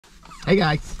Hey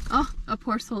guys! Oh, a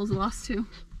poor soul is lost too.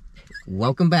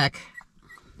 Welcome back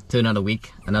to another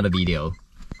week, another video.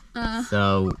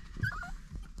 So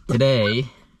today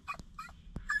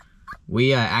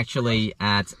we are actually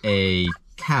at a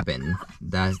cabin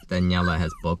that Daniela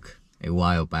has booked a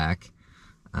while back.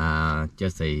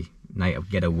 Just a night of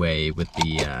getaway with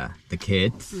the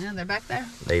kids. Yeah, they're back there.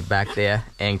 They're back there,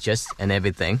 anxious and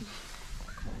everything.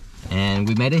 And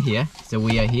we made it here. So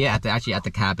we are here at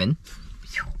the cabin.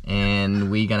 And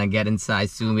we're gonna get inside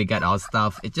soon. We got our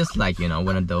stuff. It's just like, you know,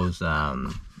 one of those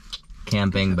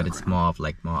camping, but it's more of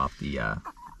the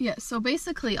yeah, so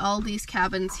basically all these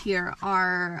cabins here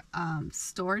are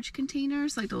storage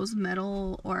containers, like those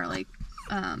metal or like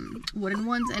wooden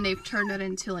ones, and they've turned it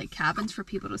into like cabins for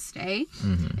people to stay.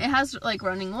 It has like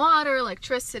running water,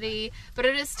 electricity, but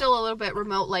it is still a little bit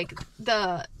remote. Like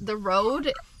the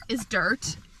road is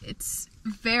dirt. It's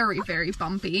very, very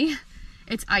bumpy.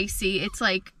 It's icy. It's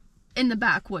like in the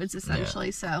backwoods essentially.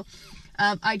 Yeah. So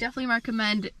I definitely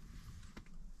recommend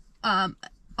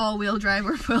all-wheel drive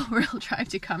or four-wheel drive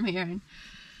to come here. And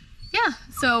yeah,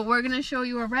 so we're gonna show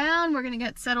you around. We're gonna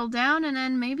get settled down and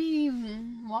then maybe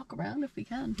walk around if we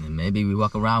can. And maybe we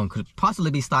walk around. Could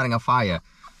possibly be starting a fire.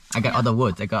 I got other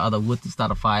wood. I got other wood to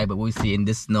start a fire, but we'll see in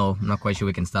this snow. I'm not quite sure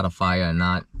we can start a fire or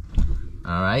not.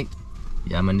 All right.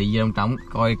 Giờ mình đi vô trong trống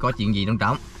coi có chuyện gì trong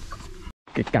trống.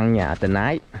 Cái căn nhà tình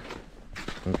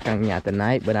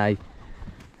ái, bên đây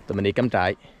tụi mình đi cắm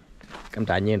trại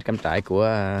như cắm trại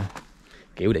của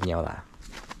kiểu định nhau là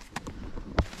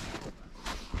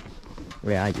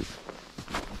về ai gì.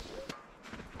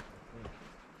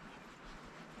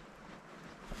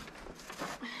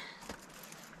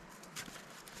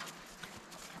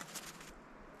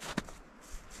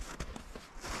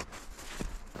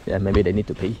 Yeah, maybe they need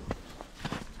to pee.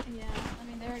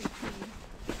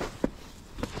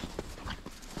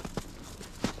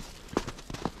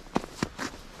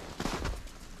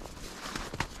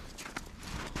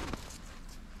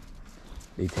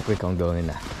 Đi theo cái con đường này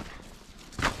nè.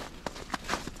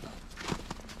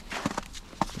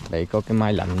 Đây có cái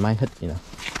máy lạnh, máy hít gì nè.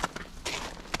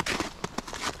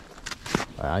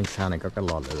 Và ở sau này có cái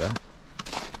lò lửa.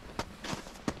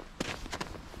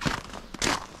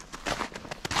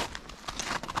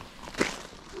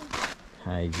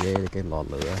 Hai ghế cái lò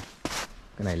lửa.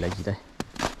 Cái này là gì đây?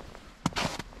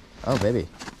 Oh baby,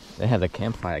 they have a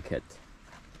campfire kit.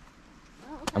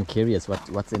 I'm curious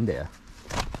what's in there.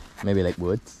 Maybe like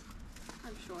woods.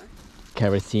 I'm sure.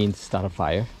 Kerosene to start a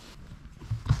fire.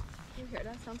 Here,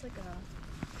 that sounds like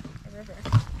a river.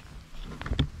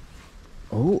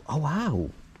 Oh wow.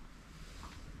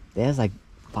 There's like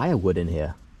firewood in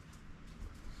here.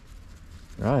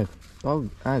 Rồi,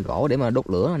 có gỗ để mà đốt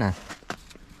lửa nữa nè.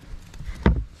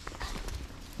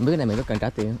 Không biết cái này mình có cần trả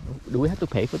tiền. Do we have to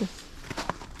pay for this?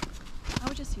 I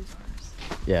would just use ours.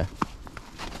 Yeah.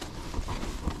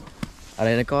 Ở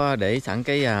đây nó có để sẵn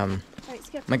cái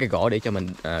mấy cái gỗ để cho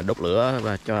mình đốt lửa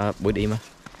và cho buổi đêm á.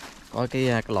 Có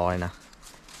cái lò này nè.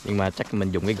 Nhưng mà chắc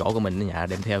mình dùng cái gỗ của mình ở nhà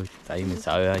đem theo, tại mình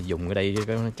sợ dùng ở đây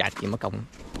nó chặt gì mất công.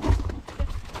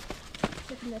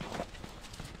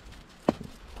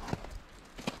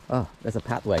 Oh, there's a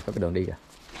pathway, có cái đường đi kìa.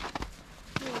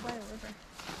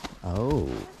 Oh.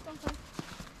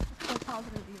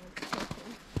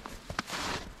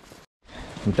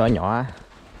 Con chó nhỏ,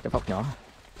 chó phóc nhỏ.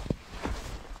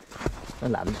 Nó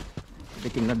lạnh, cái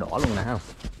chân nó đỏ luôn nè, không?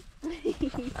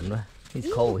 Lạnh quá.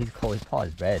 He's cold, his paw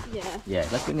is red.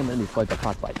 Yeah, let's bring him in before the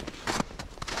pathway.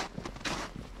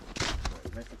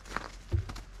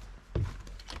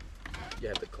 You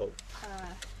have the cold.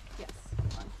 Yes.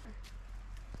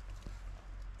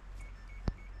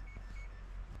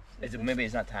 Is it, maybe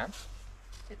it's not time?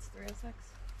 It's 3:06.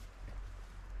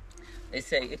 They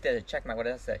say, if there's a check mark, what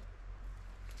does it say?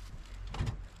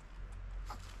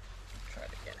 Try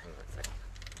it again, hang on a second.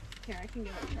 Here, I can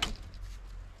give it a try.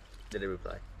 Did it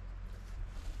reply?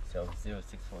 So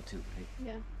 0642, right?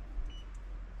 Yeah.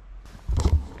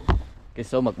 Cái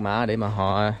số mật mã để mà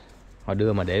họ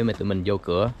đưa mà để mà tụi mình vô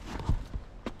cửa.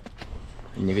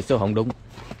 Những cái số không đúng,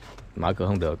 mở cửa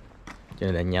không được. Cho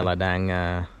nên là nhà là đang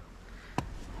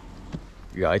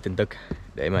gửi tin tức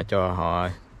để mà cho họ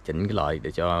chỉnh cái loại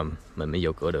để cho mình mới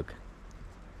vô cửa được.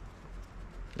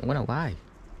 Không có nào why.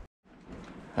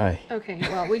 Okay,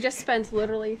 well, we just spent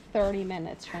literally 30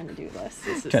 minutes trying to do this.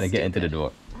 This is trying to get into the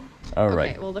door. All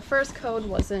right. Okay, well, the first code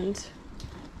wasn't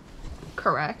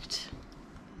correct,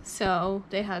 so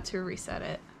they had to reset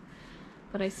it.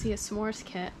 But I see a s'mores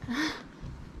kit.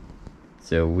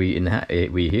 So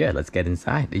we here. Let's get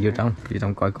inside. Đi vô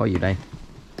trong coi có gì đây.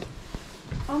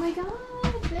 Oh my god,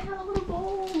 they have a little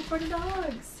bowl for the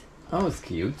dogs. Oh, it's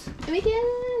cute. Come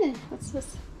again. What's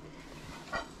this?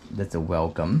 That's a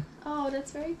welcome. Oh,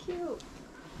 that's very cute.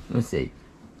 Let's see.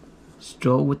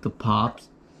 Stroll with the pops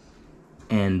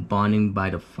and bonding by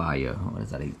the fire. What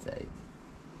does that say?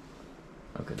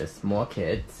 Okay, there's small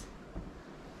kids.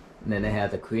 And then they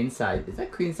have the queen size. Is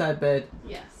that queen size bed?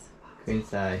 Yes. Queen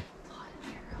size.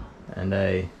 And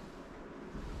the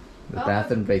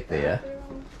bathroom right there.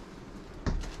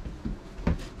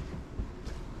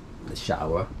 The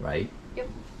shower, right? Yep.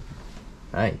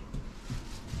 Right.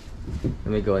 Let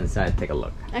me go inside and take a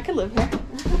look. I could live here.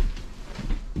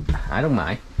 I don't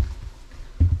mind.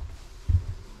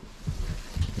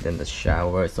 Then the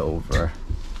shower is over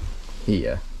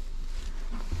here.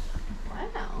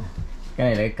 Wow.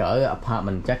 Cái này là cỡ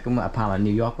apartment, chắc cũng apartment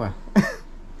New York quá.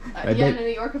 Yeah, in a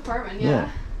New York apartment,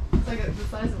 yeah. It's like the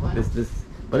size of one.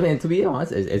 But I mean, to be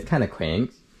honest, it's kind of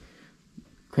quaint.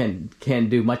 Can't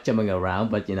do much jumping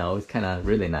around, but you know, it's kind of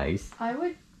really nice.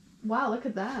 Wow, look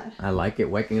at that. I like it,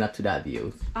 waking up to that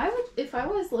view. If I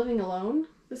was living alone,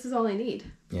 this is all I need.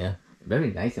 Yeah,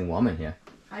 very nice and warm in here.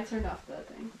 I turned off the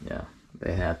thing. Yeah,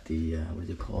 they have the, what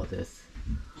do you call this?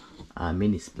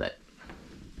 Mini split.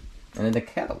 And then the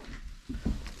kettle.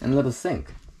 And a little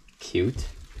sink. Cute.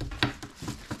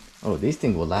 Oh, this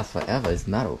thing will last forever. It's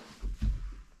metal.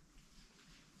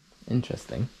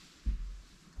 Interesting.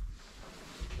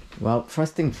 Well,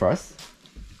 first thing first.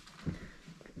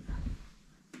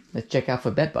 Let's check out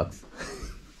for bed bugs.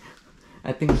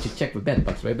 I think we should check for bed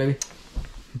bugs, right, baby?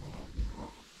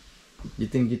 You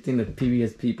think the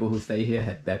previous people who stay here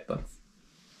had bed bugs?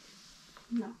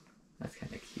 No. That's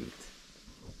kind of cute.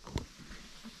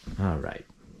 All right.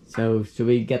 So should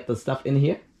we get the stuff in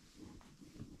here?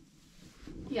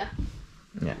 Yeah.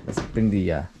 Yeah. Let's bring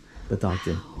the dogs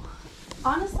in.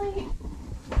 Honestly,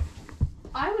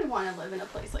 I would want to live in a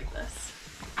place like this.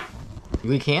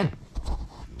 We can.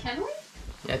 Can we?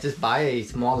 Yeah, just buy a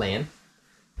small land,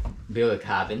 build a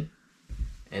cabin,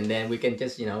 and then we can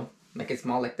just, you know, make it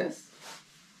small like this.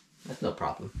 That's no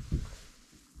problem.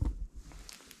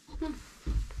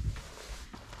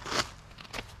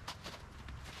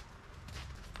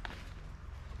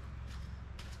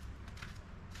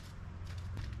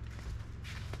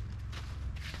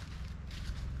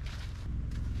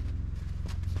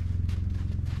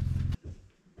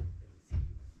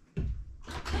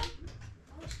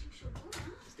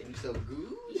 So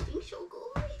good. You think so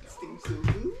good? Stinks so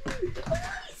good.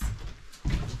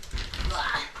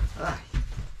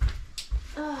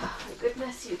 Oh, my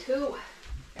goodness, you too.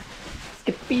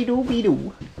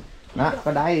 Skippy-doo-be-doo. Đó,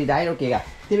 có đáy đâu kìa kìa.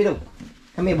 Skippy-doo.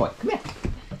 Come here boy, come here.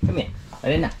 Come here. Ở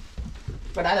đây nè.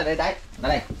 Có đáy là đây, đáy. Ở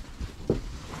đây.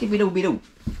 Skippy-doo-be-doo.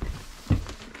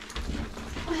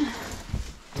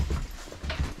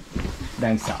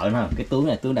 Đang sợ nữa. Cái tướng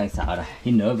này tướng đang sợ rồi.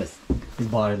 He nervous.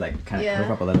 His body like kind of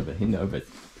curve up a little bit. He nervous.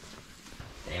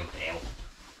 Damn.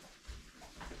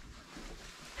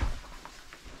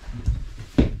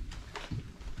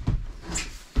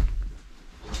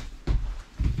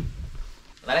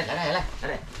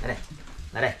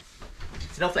 Lại đây.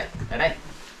 Snowflake, lại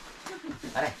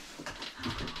đây.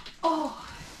 Oh.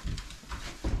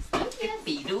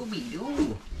 Bị đu.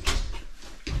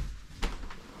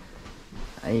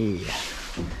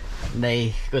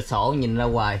 Đây, cửa sổ nhìn ra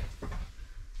ngoài.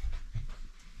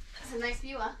 That's a nice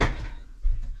view, huh?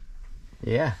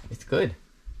 Yeah, it's good.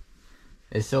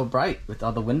 It's so bright with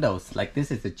all the windows. Like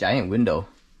this is a giant window.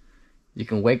 You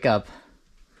can wake up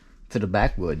to the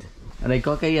backwood. Ở đây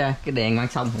có cái đèn mang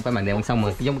sông, không phải bằng đèn mang sông mà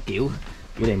cái giống kiểu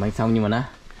đèn mang sông nhưng mà nó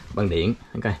bằng điện.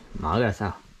 Ok, mở ra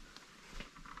sao?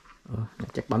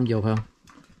 Chắc bấm vô phải không?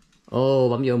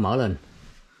 Bấm vô mở lên.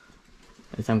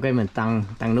 Xong cái mình tăng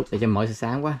nút để cho mở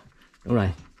sáng quá. Đúng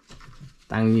rồi.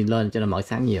 Tăng lên cho nó mở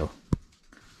sáng nhiều.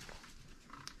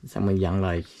 Xong mình dặn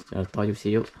lại cho to chút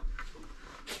xíu.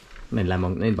 Mình làm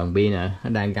bằng pin nè, nó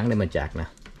đang gắn để mình chạc nè.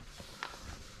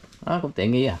 Đó cũng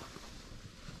tiện nghi à.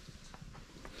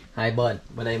 Hai bên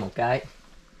đây một cái,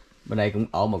 bên đây cũng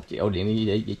ổ một ổ điện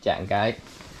để chạm cái.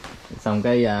 Xong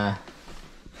cái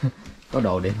có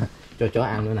đồ để cho chó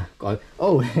ăn nữa nè. Coi,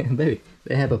 baby,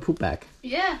 they have a poop bag.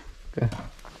 Yeah. Okay.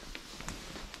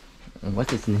 What's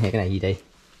this in here? Cái này gì đây?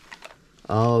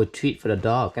 Treat for the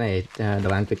dog. Cái này đồ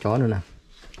ăn cho chó nữa nè.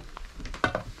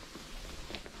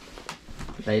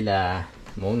 Đây là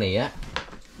muỗng nĩa.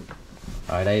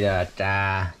 Rồi đây là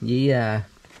trà với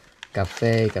cà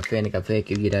phê này, cà phê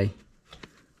kiểu gì đây?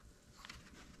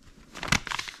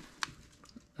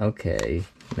 Ok,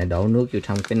 này đổ nước vô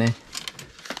trong cái này.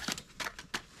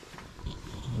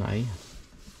 Đấy.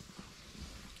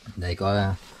 Đây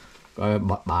có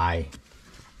bài.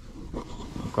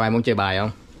 Có ai muốn chơi bài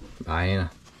không? Bài nè.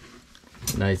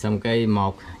 Rồi xong cái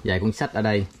một vài cuốn sách ở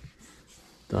đây.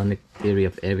 Tonic Theory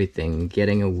of Everything,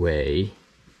 Getting Away,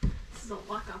 There's a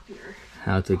lock up here.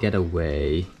 How to Get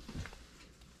Away.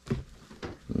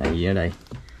 Này gì ở đây?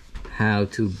 How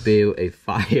to Build a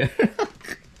Fire.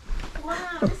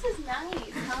 Wow, this is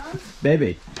nice, huh?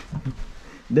 Baby,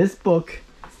 this book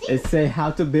is say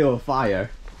how to build a fire.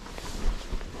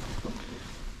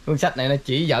 Cuốn sách này nó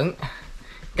chỉ dẫn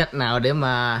cách nào để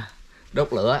mà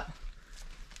đốt lửa.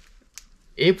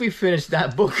 If we finish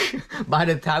that book, by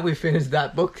the time we finish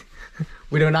that book,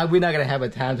 we're not gonna have a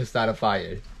time to start a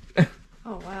fire.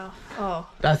 Oh, wow. Oh.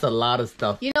 That's a lot of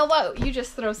stuff. You know what? You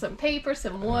just throw some paper,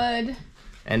 some wood.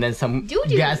 And then some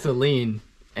Doo-doo. gasoline.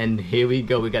 And here we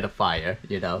go, we got a fire,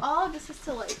 you know. Oh, this is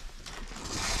to like...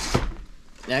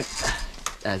 Yeah,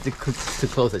 to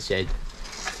close the shade.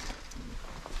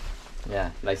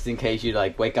 Yeah, like in case you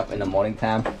like wake up in the morning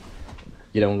time,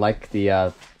 you don't like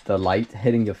the light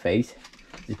hitting your face,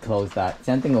 you close that.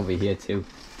 Same thing over here too.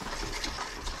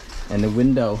 And the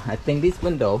window, I think this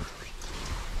window,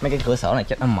 mấy cái cửa sổ này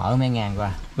chắc nó mở mấy ngang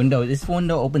qua. This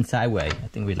window open sideways. I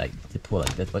think we like to pull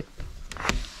like this way.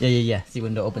 Yeah. See,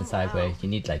 window open sideways. You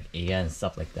need like air and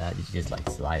stuff like that. You just like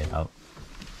slide it out.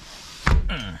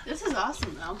 This is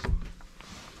awesome though.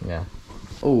 Yeah.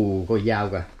 Oh, có dao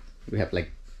kìa. We have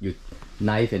like you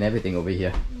knife and everything over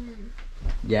here.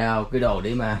 Dao, cái đồ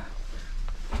để mà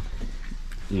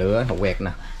lửa hột quẹt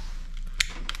nè.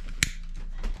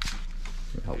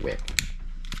 Hột quẹt.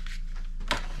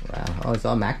 Wow. Oh, it's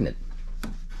all magnet.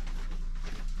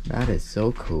 That is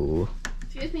so cool.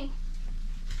 Excuse me.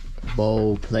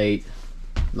 Bowl, plate,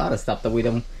 a lot of stuff that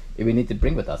we need to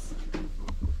bring with us.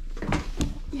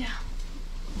 Yeah.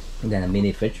 And then a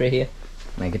mini fridge right here.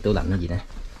 Này cái tủ lạnh nó gì nè.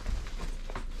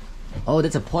 Oh,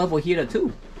 there's a portable heater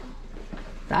too.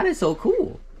 That is so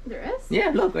cool. There is?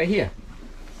 Yeah, look right here.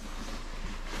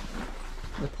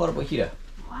 The portable heater.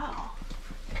 Wow.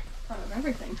 Thought of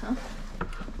everything, huh?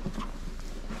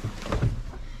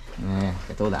 Nè,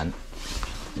 cái tủ lạnh.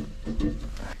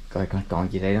 Coi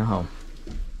còn gì đây nữa không?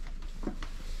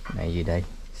 Này gì đây?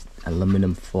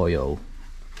 Aluminum foil.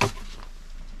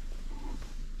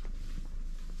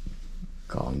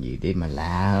 Còn gì để mà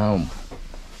lạ không?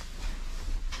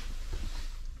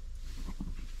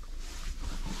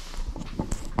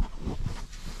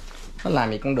 Nó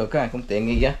làm gì cũng được á, cũng tiện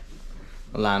nghi á.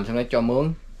 Nó làm xong nó cho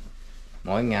mướn.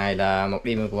 Mỗi ngày là một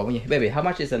đêm một bao nhiêu? Baby, how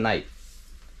much is a night?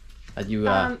 Are you,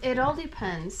 It all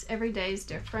depends. Every day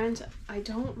is different. I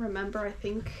don't remember. I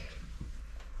think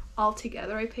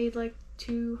altogether I paid like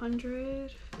 200.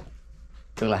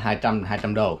 Tức là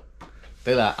 200 đô.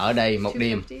 Tức là ở đây một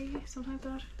đêm. 250, something like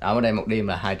that. Ở đây một đêm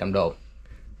là 200 đô.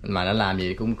 Mà nó làm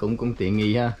gì cũng tiện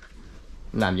nghi ha.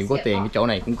 Làm gì cũng có tiền, cái chỗ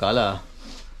này cũng cỡ là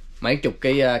mấy chục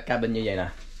cái cabin như vậy nè.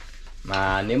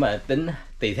 Mà nếu mà tính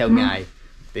tùy theo ngày,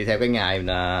 tùy theo cái ngày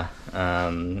là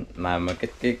mà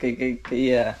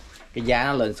cái giá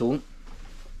nó lên xuống.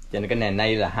 Cho nên cái này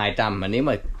nay là 200, mà nếu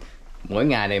mà mỗi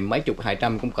ngày này mấy chục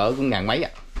 200 cũng cỡ cũng ngàn mấy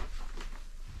ạ.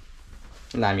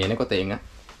 Làm gì nó có tiền á.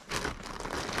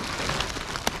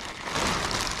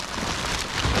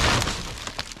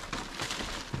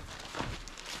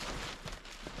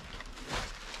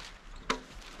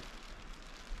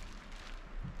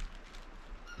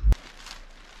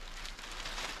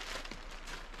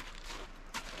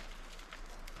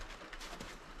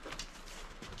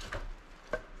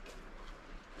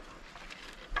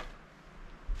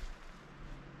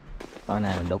 Tối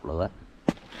nay mình đốt lửa.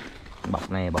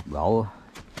 Bọc này bọc gỗ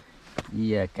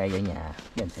với cây ở nhà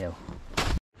đem theo.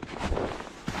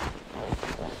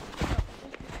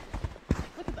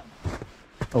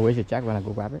 Oh, where's your jacket when I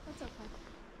go grab it? That's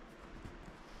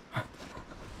okay.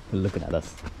 Looking at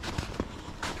us.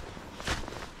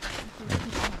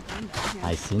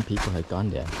 I seen people have gone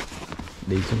there.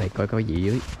 Đi xuống này coi có gì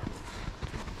dưới.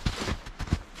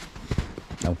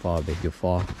 Don't fall, baby, you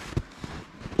fall.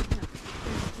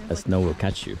 The snow will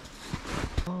catch you.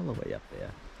 All the way up there.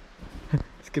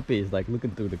 Skippy is like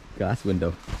looking through the glass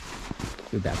window.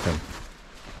 To the bathroom.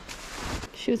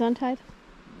 Shoes untied?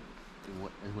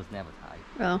 It was never tied.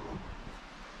 Oh.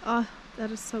 Oh,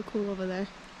 that is so cool over there.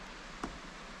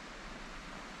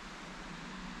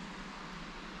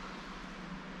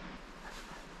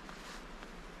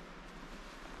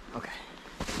 Okay.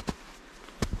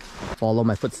 Follow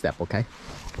my footstep, okay?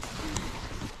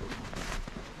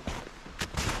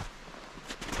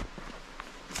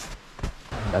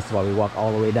 That's why we walk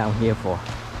all the way down here for.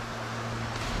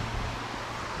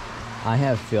 I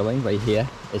have a feeling right here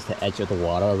is the edge of the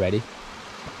water already.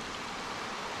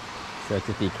 So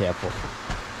to be careful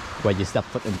where you step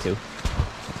foot into.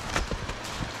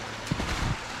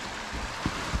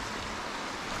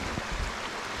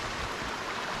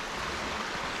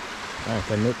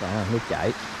 Cái nước đó, nước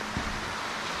chảy.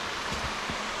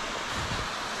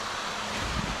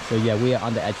 So yeah, we are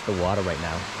on the edge of the water right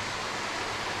now.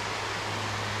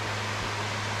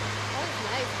 That was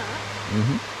nice, huh?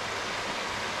 Mm-hmm.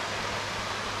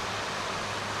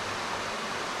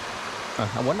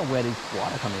 I wonder where this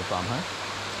water coming from, huh?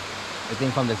 You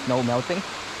think from the snow melting?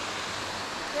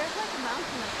 There's like a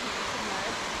mountain up here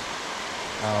somewhere.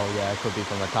 Oh yeah, it could be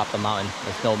from the top of the mountain.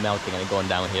 The snow melting and going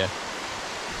down here.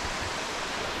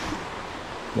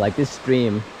 Like this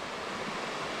stream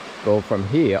go from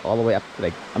here all the way up to,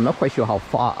 like, I'm not quite sure how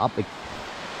far up it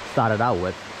started out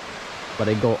with, but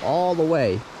they go all the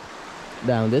way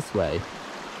down this way.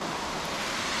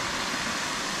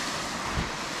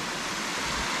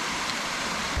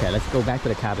 Okay, let's go back to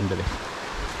the cabin today.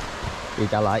 We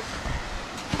got light.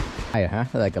 Higher, huh?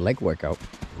 Like a leg workout.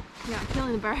 Yeah, I'm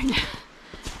feeling the burn.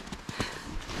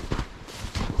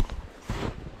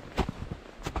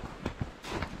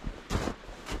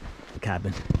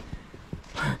 Cabin.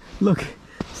 Look,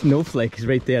 Snowflake is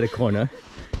right there at the corner,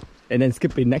 and then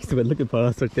Skippy next to it looking for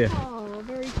us right there. Oh,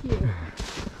 very cute.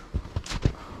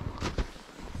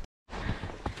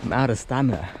 I'm out of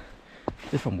stamina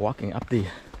just from walking up the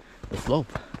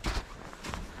slope.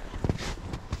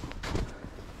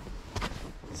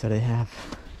 So they have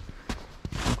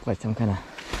look like some kind of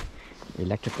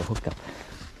electrical hookup.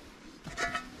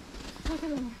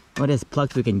 Oh, there's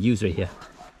plugs we can use right here.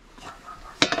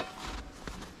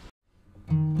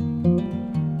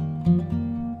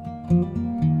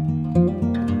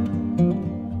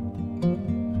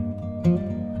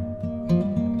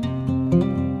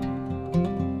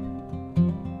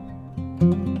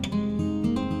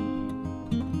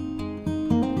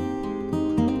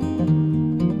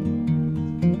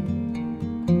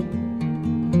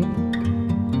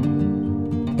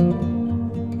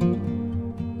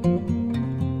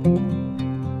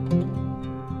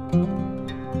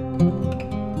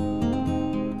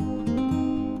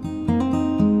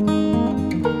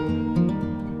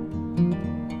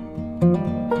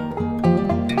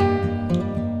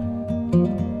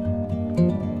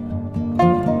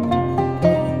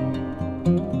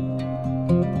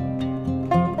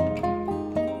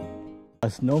 A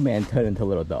snowman turned into a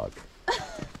little dog.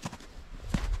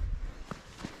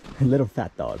 A little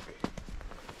fat dog.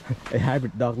 A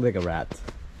hybrid dog like a rat.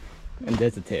 And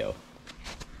there's the tail.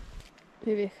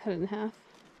 Maybe I cut it in half.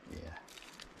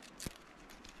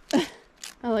 Yeah.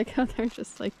 I like how they're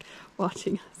just like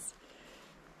watching us.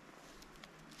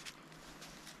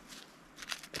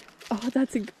 Oh,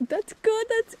 that's good. That's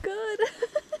good.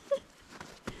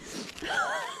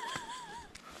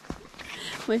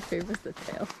 My favorite's the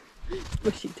tail.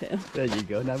 Bushy tail. There you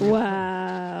go. Now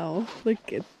Wow.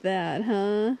 Look at that,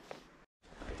 huh?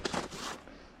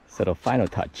 So the final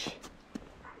touch.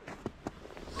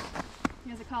 He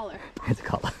has a collar. It's a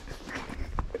collar.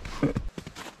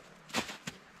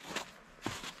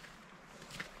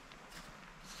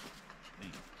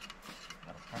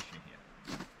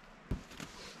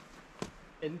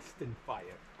 Instant fire.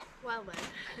 Well then.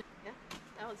 Yeah,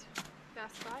 that was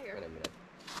fast fire. Wait a minute.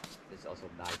 This also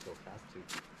died so fast too.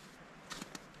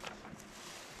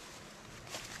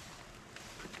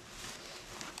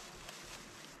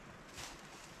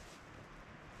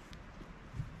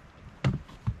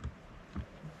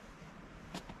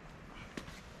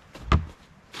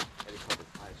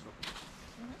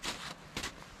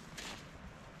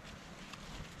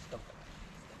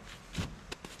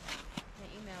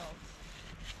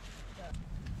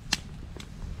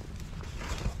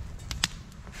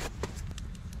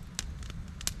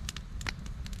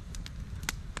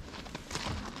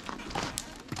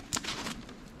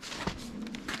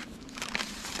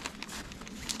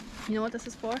 You know what this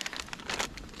is for?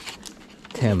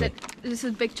 Tell me. This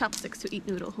is big chopsticks to eat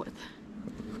noodle with.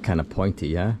 Kind of pointy,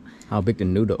 yeah? How big the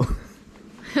noodle?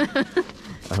 Alright.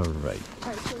 Alright,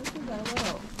 so this is our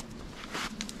little...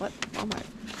 What? Walmart.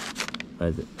 What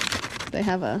is it? They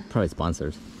have a Probably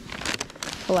sponsors.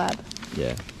 collab.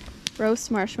 Yeah. Roast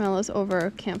marshmallows over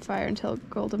a campfire until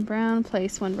golden brown.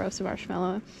 Place one roasted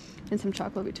marshmallow and some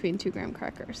chocolate between 2 graham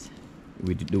crackers.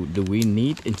 Do we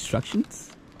need instructions?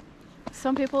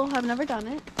 Some people have never done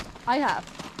it. I have.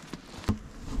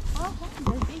 Oh,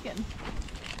 they're vegan.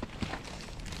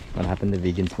 What happened to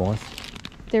vegan s'mores?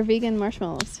 They're vegan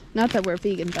marshmallows. Not that we're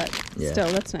vegan, but Yeah.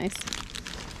 still, that's nice.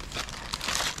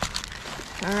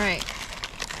 All right.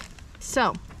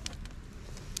 So,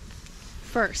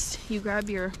 first, you grab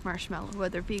your marshmallow,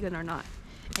 whether vegan or not,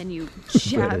 and you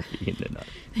jab, Vegan or not.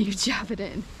 you jab it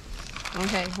in.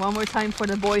 Okay, one more time for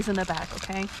the boys in the back,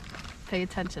 okay? Pay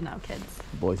attention now, kids.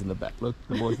 The boys in the back. Look,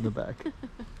 the boys in the back.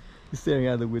 He's staring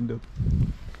out the window.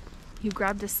 you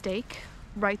grab the steak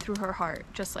right through her heart,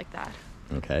 just like that.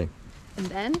 Okay. And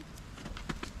then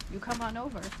you come on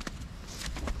over.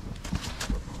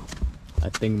 I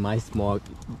think my small.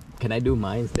 Can I do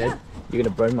mine instead? Yeah. You're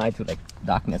gonna burn mine to like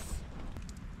darkness.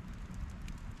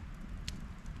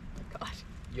 God.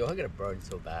 You're gonna burn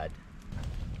so bad.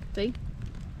 See?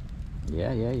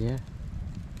 Yeah, yeah, yeah.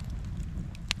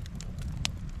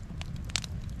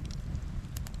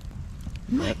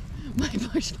 My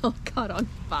marshmallow caught on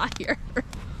fire.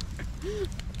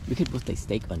 We could put the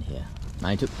steak on here.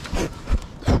 Mine too.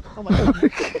 Oh my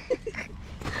god.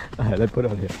 Alright, let's put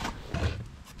it on here.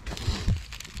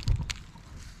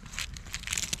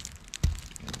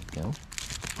 There we go.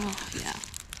 Oh yeah.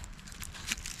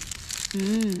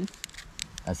 Mmm.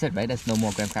 That's it, right? There's no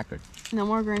more graham crackers. No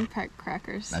more graham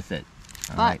crackers. That's it.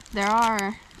 All but right. there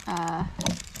are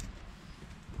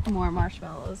more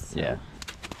marshmallows. So. Yeah.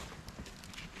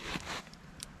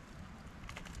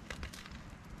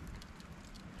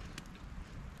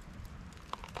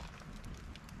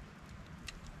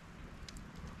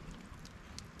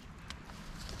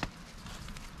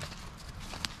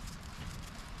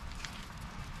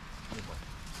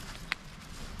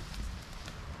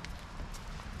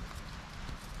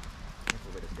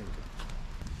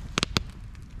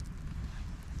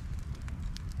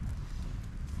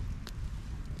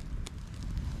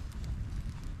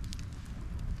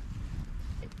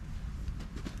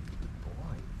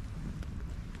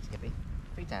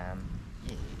 Free time.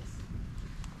 Yes.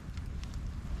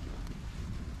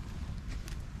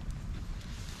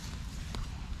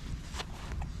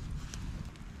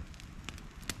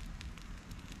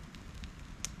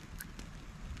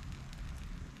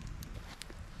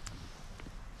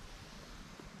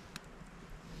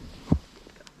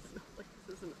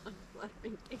 This is an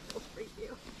unflattering angle for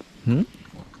you. Hmm?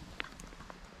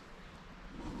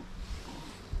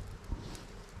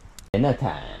 Dinner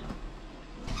time.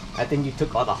 I think you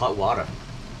took all the hot water.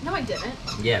 No, I didn't.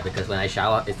 Yeah, because when I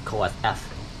shower, it's cold as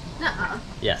F. Nuh-uh.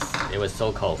 Yes, it was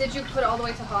so cold. Did you put it all the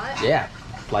way to hot? Yeah,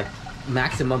 like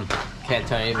maximum. Can't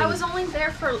turn even. I was only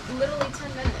there for literally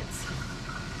 10 minutes.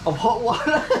 Of hot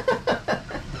water?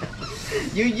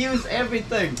 You use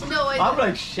everything. No, I'm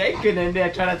like shaking in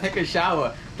there trying to take a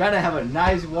shower. Trying to have a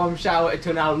nice warm shower. It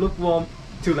turned out lukewarm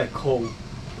to like cold.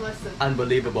 Listen.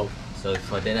 Unbelievable. So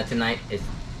for dinner tonight, it's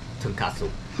tonkatsu.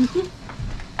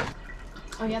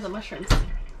 Oh yeah, the mushrooms.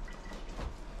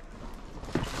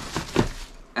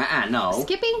 No.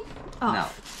 Skippy? Oh. No.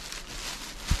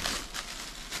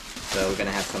 So we're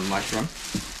gonna have some mushroom.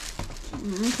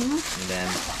 And then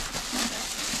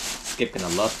Skip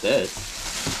gonna love this.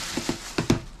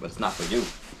 But it's not for you.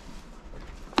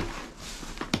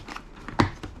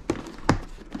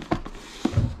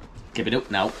 Give it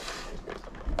up now.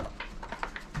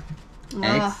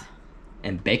 Eggs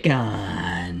and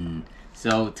bacon.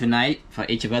 So tonight, for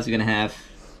each of us, we're gonna have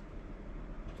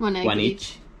one egg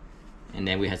each. And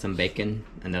then we have some bacon,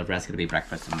 and the rest gonna be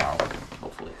breakfast tomorrow,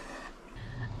 hopefully.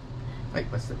 Wait,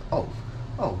 what's it? Oh,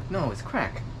 no, it's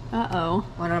crack. Uh-oh.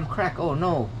 One arm crack. Oh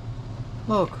no,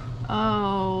 look.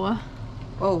 Oh.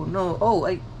 Oh no. Oh,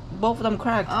 both of them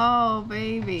cracked. Oh,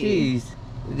 baby. Jeez,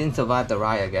 we didn't survive the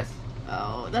ride, I guess.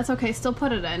 Oh, that's okay. Still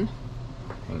put it in.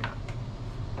 Hang on.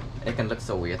 It can look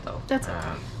so weird though. That's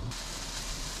okay.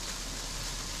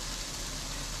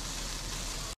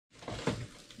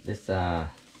 This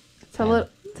It's a little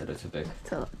too big.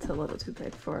 It's a little too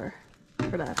big for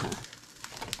that, huh?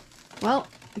 Well,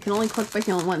 you can only cook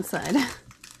bacon on one side.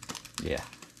 Yeah.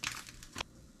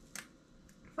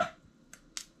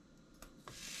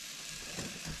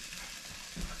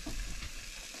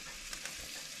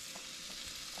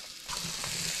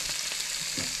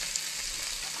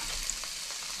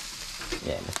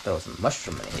 Yeah, let's throw some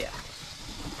mushroom in here.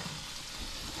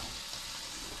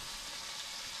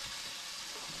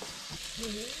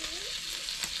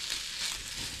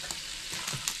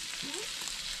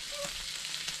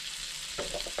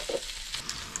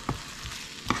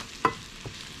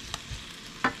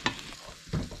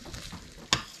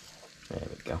 There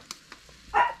we go.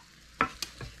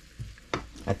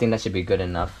 I think that should be good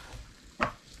enough.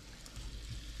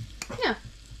 Yeah.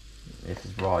 If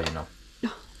it's raw, you know.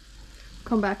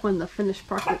 Come back when the finished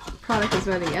product is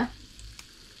ready, yeah?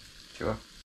 Sure.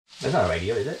 That's not a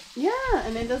radio, is it? Yeah,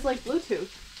 and it does like Bluetooth.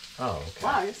 Oh, okay.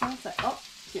 Wow, your sound set. Oh,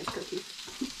 here's cookie.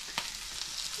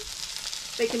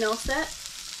 Bacon all set?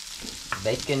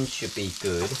 Bacon should be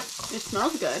good. It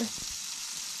smells good.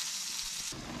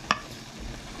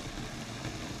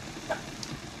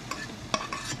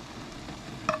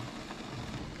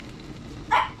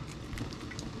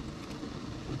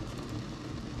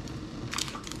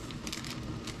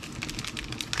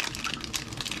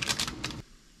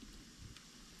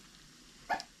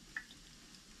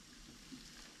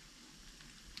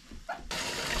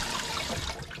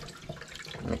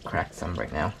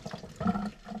 right now.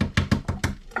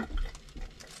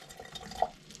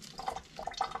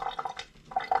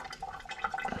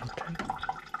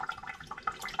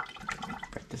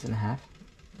 Break this in half.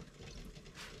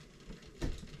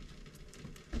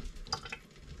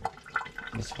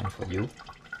 This one for you.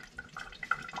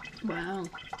 Wow.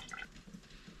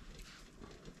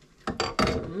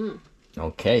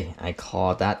 Okay, I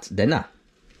call that dinner.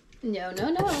 No.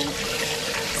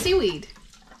 Seaweed.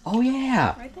 Oh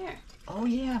yeah. Right there. Oh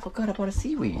yeah, I forgot about the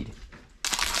seaweed.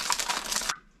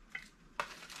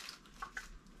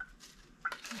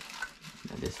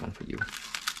 And this one for you.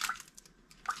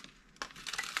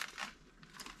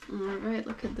 Alright,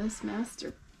 look at this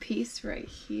masterpiece right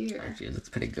here. Actually, it looks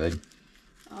pretty good.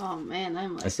 Oh man,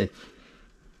 I'm like... That's it.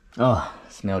 Oh,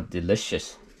 smell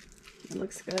delicious. It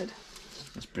looks good.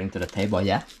 Let's bring to the table,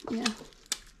 yeah? Yeah.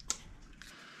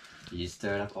 You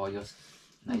stir up all yours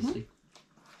nicely.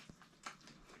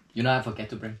 You know I forget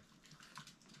to bring.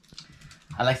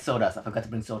 I like sodas. I forgot to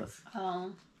bring sodas.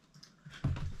 Oh.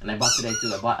 And I bought today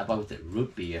too. I bought with it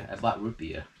root beer. I bought root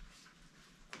beer.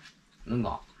 Nước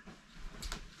ngọt.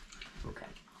 Okay.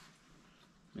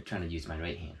 I'm trying to use my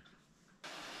right hand.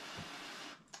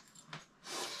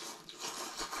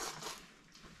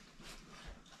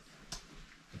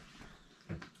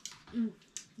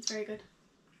 It's very good.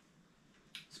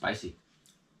 Spicy.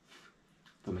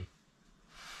 For me.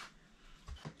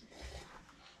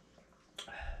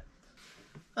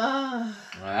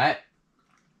 Alright.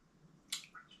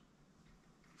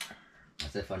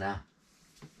 That's it for now.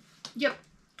 Yep.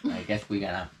 I guess we're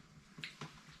gonna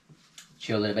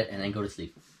chill a little bit and then go to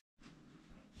sleep.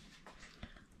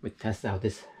 We test out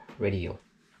this radio.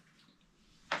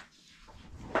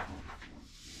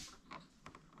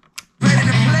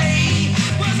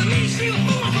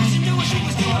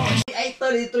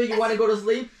 8:33, you wanna go to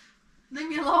sleep? Leave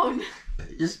me alone.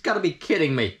 You just gotta be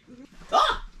kidding me.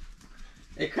 Ah!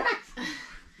 It cracks.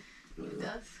 It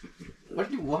does. What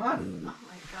do you want? Oh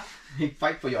my god. He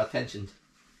fight for your attention.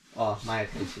 Oh, my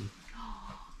attention.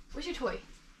 Where's your toy?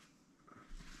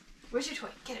 Where's your toy?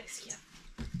 Get it, Skia.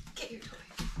 Get your toy.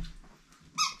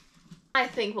 I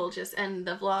think we'll just end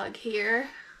the vlog here.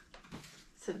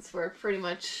 Since we're pretty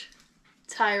much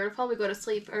tired. We'll probably go to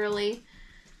sleep early.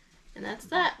 And that's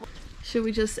that. Should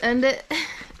we just end it?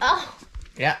 Oh.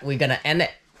 Yeah, we're gonna end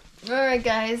it. Alright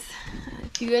guys.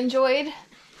 If you enjoyed,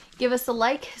 give us a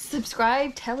like,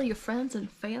 subscribe, tell your friends and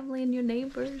family and your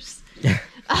neighbors.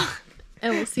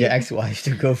 And we'll see Your ex-wife,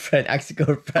 your girlfriend,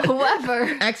 ex-girlfriend.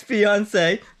 whoever.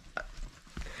 Ex-fiance.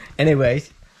 Anyways,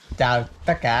 chào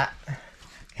tất cả.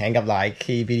 Hẹn gặp lại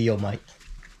khi video mới.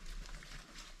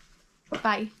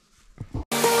 Bye.